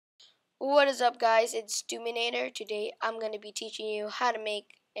What is up, guys? It's Dominator. Today I'm going to be teaching you how to make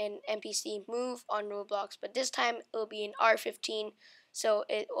an NPC move on Roblox, but this time it'll be in R15. So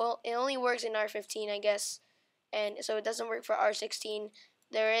it only works in R15, I guess, and so it doesn't work for R16.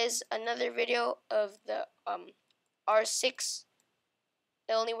 There is another video of the R6.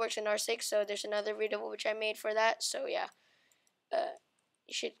 It only works in R6, so there's another video which I made for that. So yeah,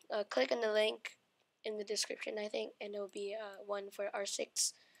 you should click on the link in the description, I think, and it'll be one for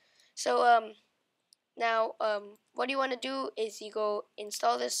R6. So now what you want to do is you go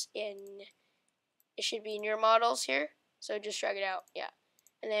install this in, it should be in your models here, so just drag it out, yeah,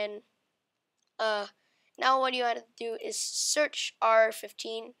 and then now what you want to do is search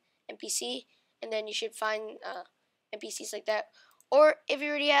R15 NPC, and then you should find NPCs like that, or if you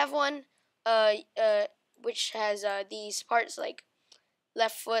already have one which has these parts like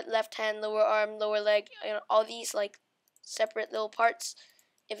left foot, left hand, lower arm, lower leg, you know, all these like separate little parts.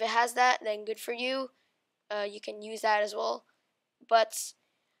 If it has that, then good for you. You can use that as well. But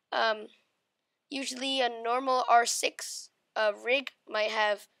usually a normal R6 rig might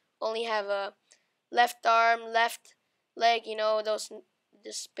only have a left arm, left leg, you know, those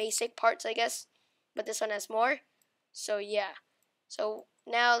just basic parts, I guess. But this one has more. So yeah. So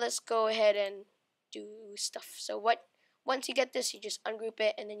now let's go ahead and do stuff. So once you get this, you just ungroup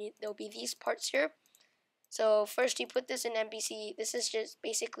it, and then there'll be these parts here. So first you put this in NPC. This is just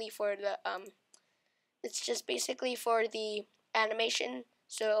basically for the it's just basically for the animation.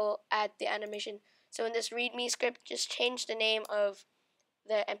 So it'll add the animation. So in this README script, just change the name of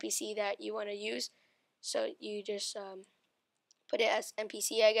the NPC that you want to use. So you just put it as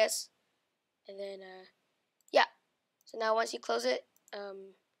NPC, I guess, and then yeah. So now once you close it,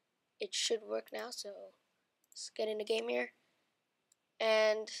 it should work now. So let's get in the game here,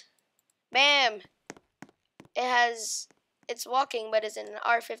 and bam! It's walking, but it's in an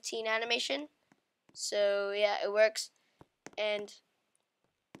R15 animation. So yeah, it works. And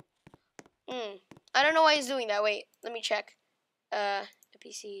I don't know why he's doing that. Wait, let me check.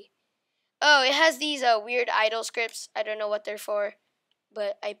 NPC. Oh, it has these weird idle scripts. I don't know what they're for,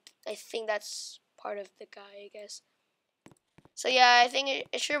 but I think that's part of the guy, I guess. So yeah, I think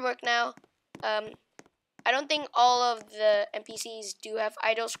it should work now. I don't think all of the NPCs do have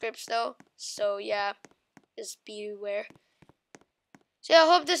idle scripts though. So yeah, just beware. So yeah, I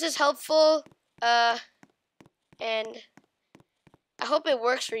hope this is helpful. And I hope it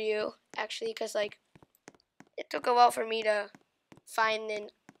works for you, actually, because like it took a while for me to find an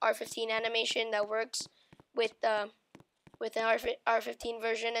R15 animation that works with an R15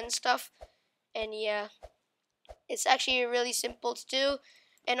 version and stuff. And yeah, it's actually really simple to do.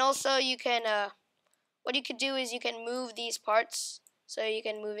 And also you can what you could do is you can move these parts. So you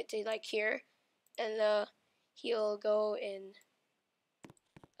can move it to like here, and he'll go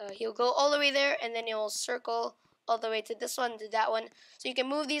all the way there, and then he'll circle all the way to this one, to that one. So you can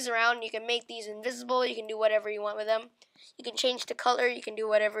move these around, you can make these invisible, you can do whatever you want with them. You can change the color, you can do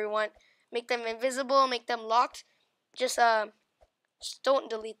whatever you want. Make them invisible, make them locked. Just don't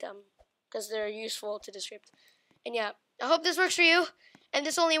delete them, because they're useful to the script. And yeah, I hope this works for you. And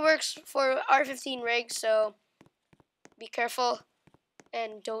this only works for R15 rigs, so be careful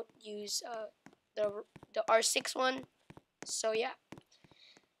and don't use the R6 one. So yeah.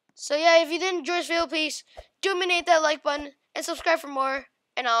 So yeah, if you did enjoy this video, please dominate that like button and subscribe for more.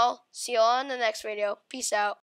 And I'll see you all in the next video. Peace out.